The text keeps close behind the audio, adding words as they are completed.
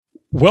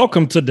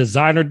Welcome to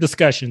Designer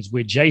Discussions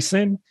with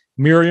Jason,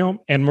 Miriam,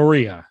 and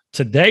Maria.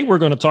 Today, we're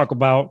going to talk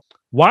about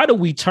why do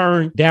we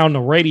turn down the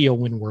radio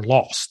when we're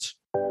lost?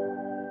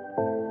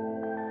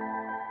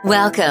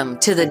 Welcome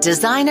to the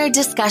Designer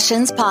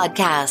Discussions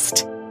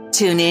podcast.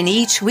 Tune in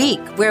each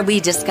week where we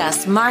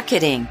discuss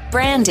marketing,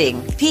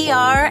 branding,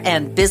 PR,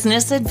 and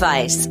business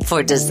advice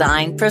for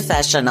design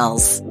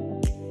professionals.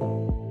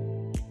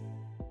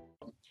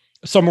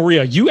 So,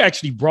 Maria, you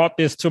actually brought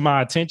this to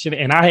my attention,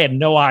 and I had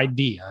no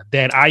idea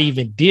that I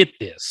even did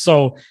this.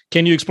 So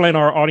can you explain to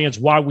our audience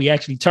why we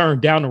actually turn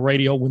down the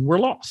radio when we're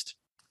lost?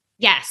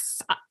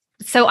 Yes.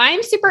 So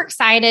I'm super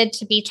excited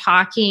to be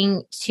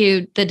talking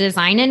to the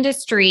design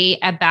industry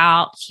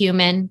about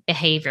human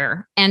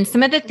behavior and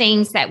some of the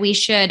things that we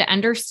should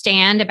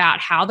understand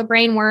about how the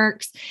brain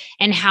works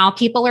and how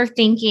people are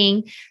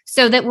thinking,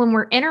 so that when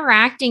we're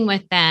interacting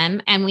with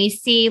them and we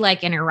see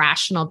like an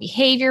irrational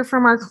behavior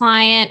from our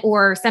client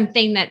or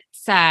something that's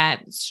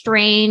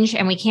strange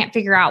and we can't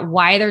figure out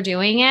why they're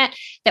doing it,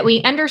 that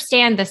we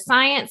understand the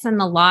science and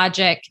the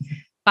logic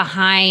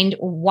behind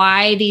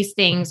why these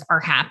things are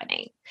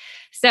happening.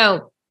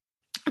 So,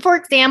 for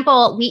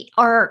example, we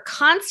are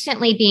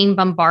constantly being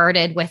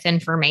bombarded with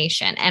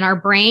information, and our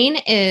brain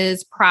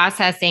is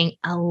processing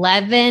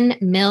 11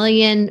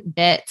 million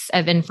bits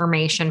of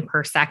information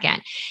per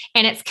second.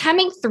 And it's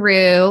coming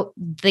through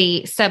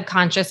the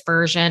subconscious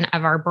version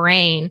of our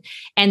brain.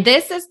 And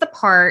this is the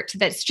part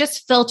that's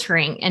just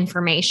filtering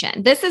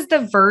information. This is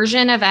the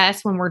version of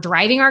us when we're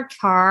driving our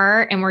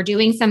car and we're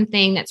doing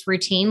something that's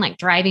routine, like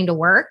driving to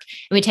work,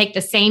 and we take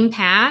the same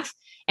path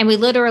and we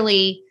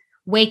literally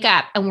wake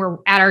up and we're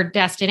at our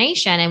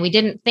destination and we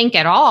didn't think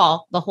at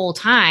all the whole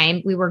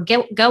time we were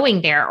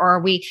going there, or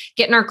we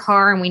get in our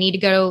car and we need to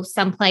go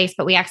someplace,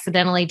 but we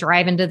accidentally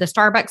drive into the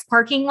Starbucks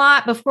parking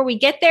lot before we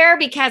get there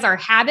because our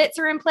habits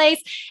are in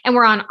place and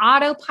we're on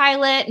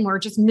autopilot and we're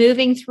just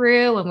moving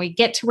through and we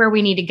get to where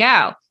we need to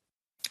go.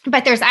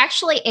 But there's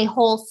actually a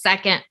whole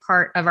second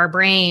part of our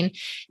brain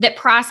that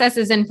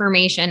processes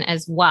information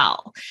as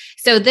well.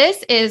 So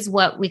this is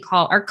what we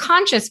call our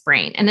conscious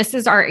brain, and this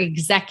is our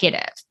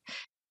executive.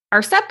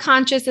 Our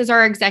subconscious is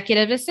our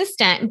executive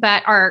assistant,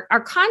 but our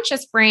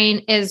conscious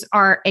brain is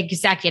our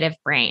executive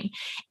brain.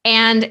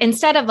 And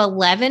instead of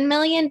 11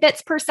 million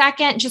bits per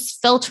second,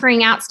 just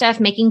filtering out stuff,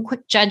 making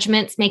quick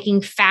judgments,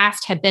 making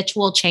fast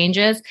habitual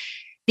changes,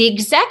 the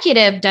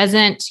executive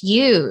doesn't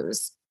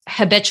use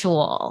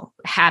habitual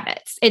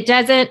habits. It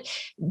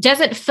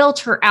doesn't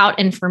filter out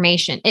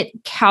information. It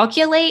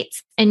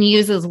calculates and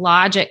uses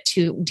logic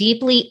to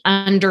deeply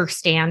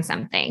understand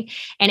something.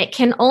 And it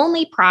can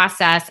only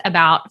process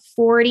about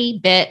 40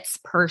 bits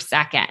per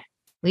second.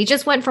 We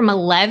just went from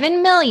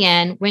 11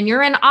 million when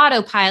you're in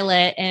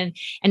autopilot and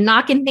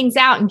knocking things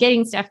out and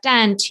getting stuff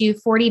done to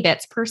 40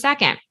 bits per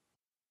second.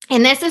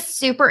 And this is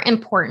super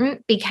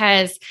important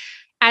because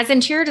as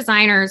interior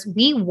designers,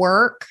 we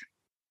work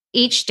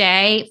each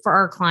day for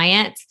our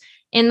clients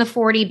in the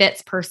 40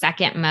 bits per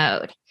second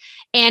mode.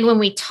 And when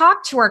we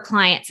talk to our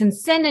clients and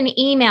send an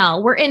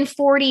email, we're in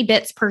 40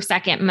 bits per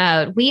second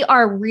mode. We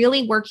are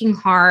really working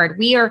hard.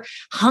 We are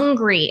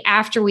hungry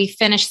after we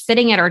finish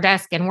sitting at our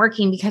desk and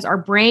working because our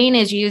brain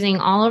is using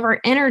all of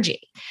our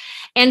energy.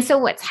 And so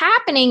what's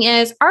happening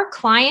is our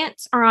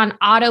clients are on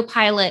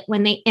autopilot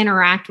when they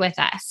interact with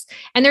us.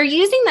 And they're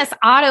using this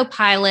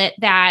autopilot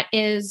that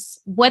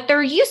is what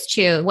they're used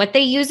to, what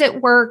they use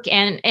at work,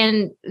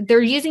 and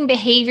they're using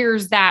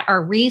behaviors that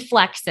are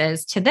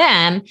reflexes to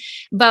them.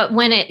 But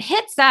when it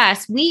hits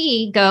us,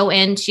 we go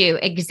into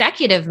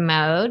executive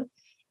mode.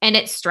 And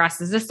it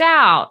stresses us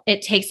out.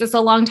 It takes us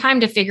a long time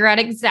to figure out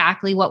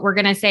exactly what we're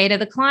going to say to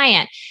the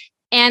client.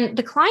 And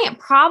the client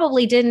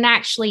probably didn't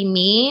actually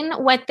mean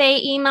what they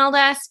emailed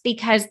us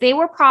because they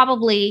were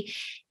probably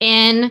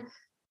in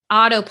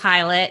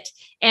autopilot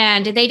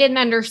and they didn't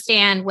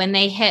understand when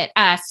they hit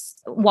us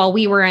while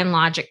we were in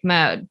logic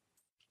mode.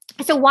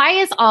 So why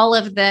is all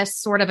of this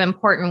sort of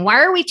important?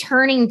 Why are we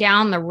turning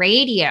down the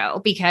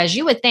radio? Because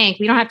you would think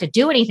we don't have to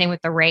do anything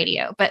with the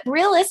radio, but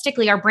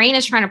realistically, our brain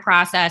is trying to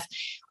process,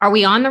 are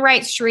we on the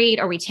right street?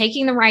 Are we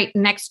taking the right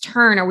next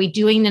turn? Are we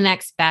doing the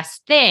next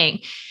best thing?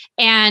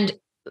 And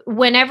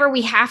whenever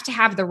we have to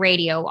have the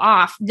radio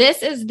off,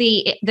 this is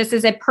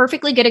a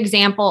perfectly good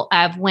example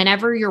of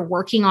whenever you're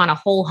working on a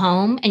whole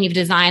home and you've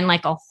designed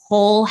like a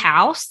whole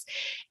house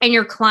and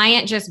your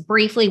client just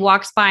briefly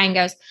walks by and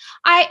goes,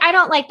 I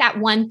don't like that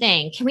one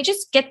thing. Can we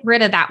just get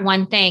rid of that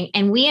one thing?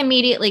 And we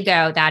immediately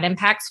go, that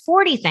impacts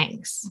 40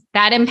 things.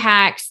 That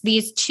impacts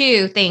these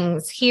two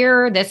things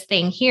here, this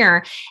thing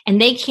here, and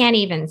they can't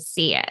even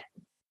see it,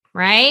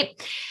 right?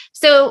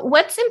 So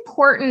what's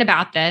important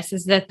about this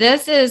is that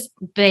this is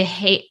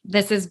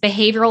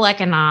behavioral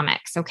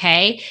economics,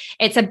 okay?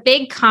 It's a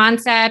big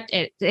concept.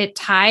 It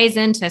ties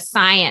into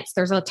science.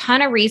 There's a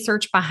ton of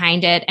research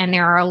behind it, and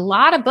there are a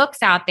lot of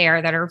books out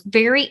there that are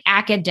very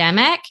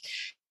academic.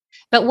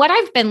 But what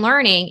I've been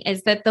learning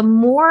is that the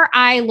more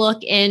I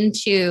look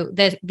into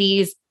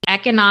these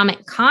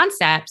economic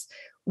concepts,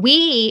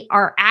 we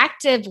are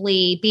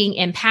actively being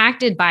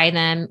impacted by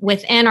them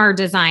within our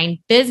design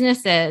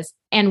businesses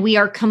and we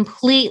are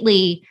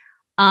completely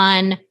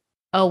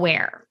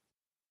unaware.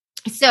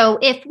 So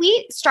if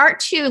we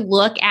start to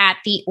look at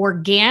the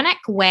organic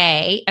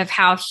way of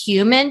how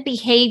human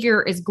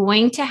behavior is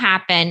going to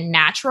happen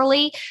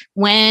naturally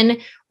when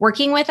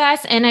working with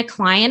us in a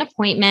client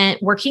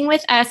appointment, working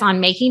with us on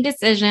making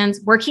decisions,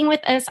 working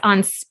with us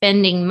on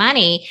spending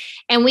money,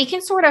 and we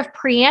can sort of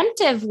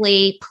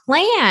preemptively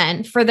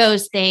plan for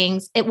those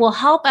things, it will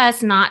help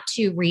us not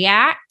to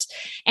react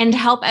and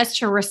help us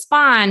to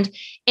respond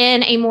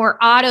in a more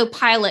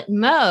autopilot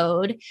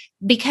mode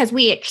because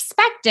we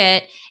expect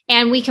it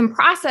and we can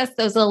process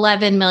those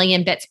 11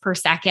 million bits per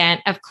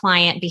second of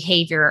client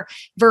behavior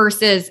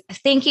versus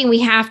thinking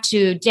we have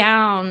to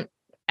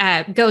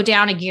go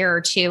down a gear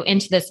or two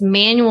into this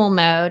manual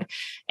mode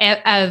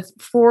of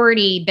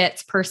 40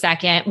 bits per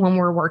second when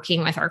we're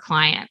working with our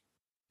client.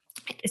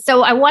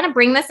 So I want to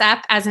bring this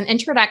up as an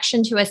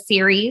introduction to a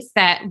series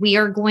that we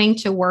are going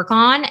to work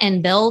on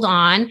and build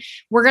on.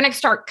 We're going to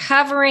start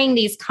covering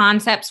these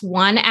concepts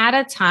one at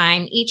a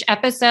time. Each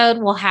episode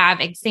will have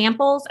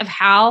examples of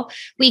how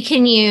we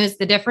can use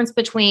the difference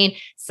between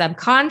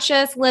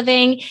subconscious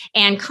living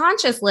and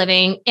conscious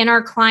living in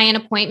our client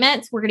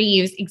appointments. We're going to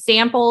use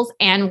examples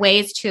and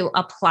ways to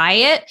apply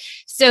it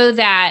so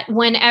that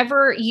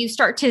whenever you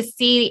start to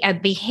see a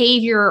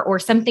behavior or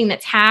something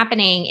that's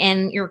happening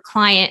in your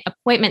client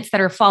appointments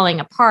that are falling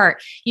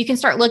apart, you can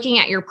start looking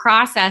at your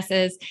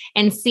processes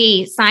and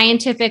see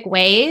scientific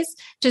ways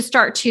to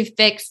start to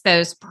fix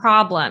those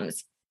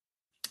problems.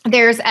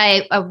 There's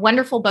a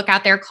wonderful book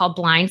out there called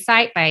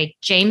Blindsight by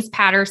James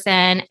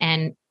Patterson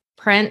and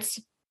Prince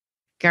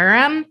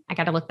Gurham. I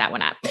got to look that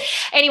one up.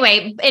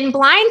 Anyway, in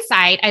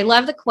Blindsight, I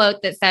love the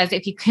quote that says,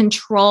 if you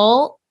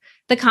control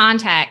the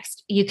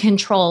context, you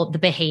control the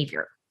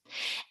behavior.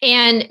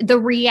 And the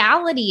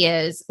reality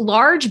is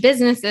large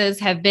businesses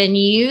have been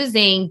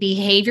using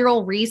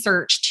behavioral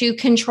research to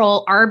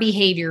control our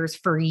behaviors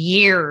for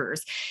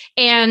years.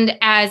 And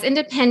as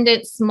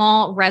independent,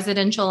 small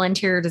residential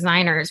interior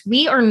designers,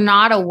 we are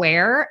not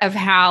aware of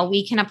how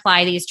we can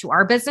apply these to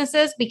our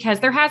businesses because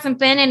there hasn't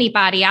been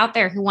anybody out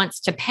there who wants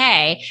to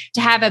pay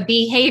to have a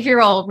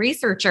behavioral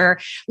researcher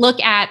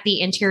look at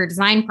the interior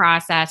design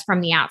process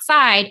from the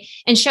outside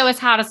and show us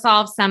how to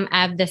solve some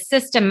of the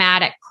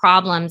systematic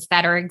problems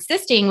that are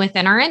existing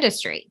within our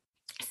industry.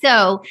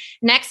 So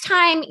next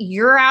time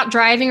you're out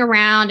driving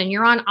around and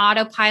you're on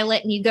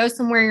autopilot and you go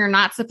somewhere you're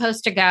not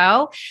supposed to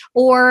go,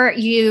 or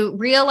you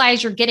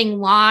realize you're getting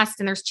lost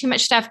and there's too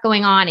much stuff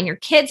going on and your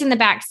kid's in the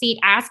back seat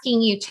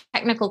asking you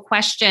technical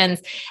questions,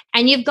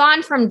 and you've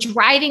gone from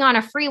driving on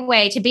a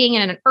freeway to being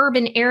in an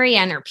urban area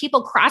and there are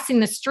people crossing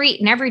the street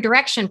in every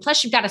direction.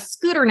 Plus you've got a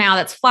scooter now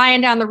that's flying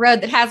down the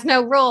road that has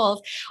no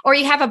rules, or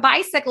you have a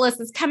bicyclist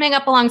that's coming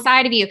up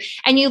alongside of you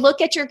and you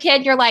look at your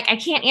kid, you're like, I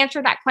can't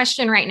answer that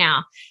question right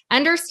now.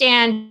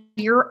 Understand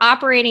you're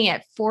operating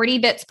at 40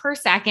 bits per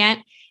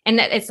second and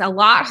that it's a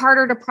lot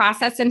harder to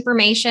process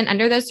information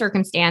under those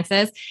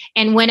circumstances.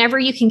 And whenever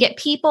you can get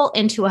people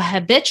into a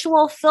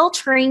habitual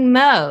filtering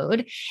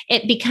mode,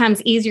 it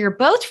becomes easier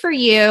both for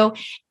you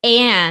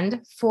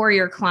and for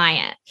your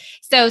client.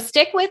 So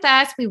stick with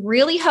us. We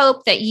really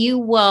hope that you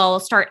will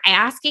start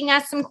asking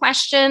us some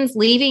questions,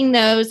 leaving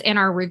those in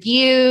our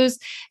reviews,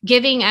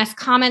 giving us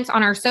comments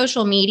on our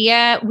social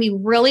media. We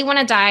really want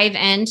to dive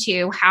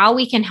into how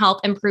we can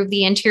help improve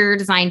the interior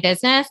design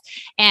business.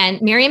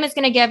 And Miriam is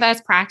going to give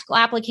us practical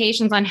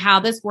applications on how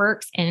this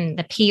works in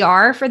the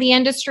PR for the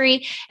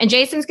industry. And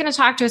Jason's going to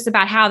talk to us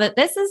about how that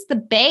this is the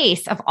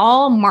base of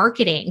all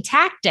marketing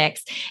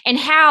tactics and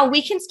how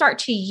we can start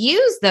to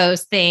use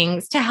those things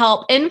to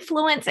help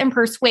influence and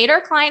persuade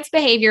our clients'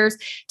 behaviors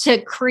to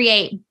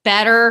create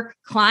better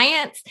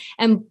clients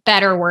and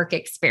better work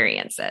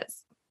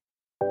experiences.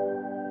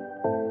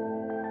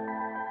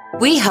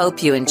 We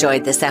hope you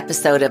enjoyed this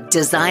episode of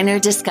Designer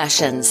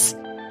Discussions.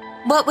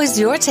 What was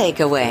your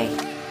takeaway?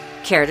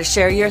 Care to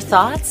share your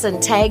thoughts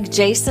and tag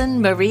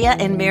Jason, Maria,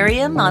 and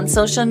Miriam on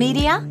social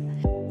media?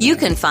 You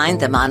can find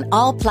them on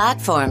all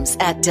platforms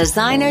at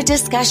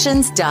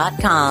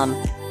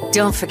designerdiscussions.com.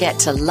 Don't forget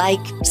to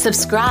like,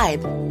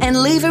 subscribe,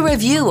 and leave a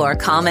review or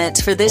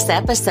comment for this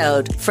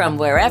episode from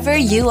wherever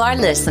you are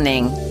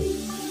listening.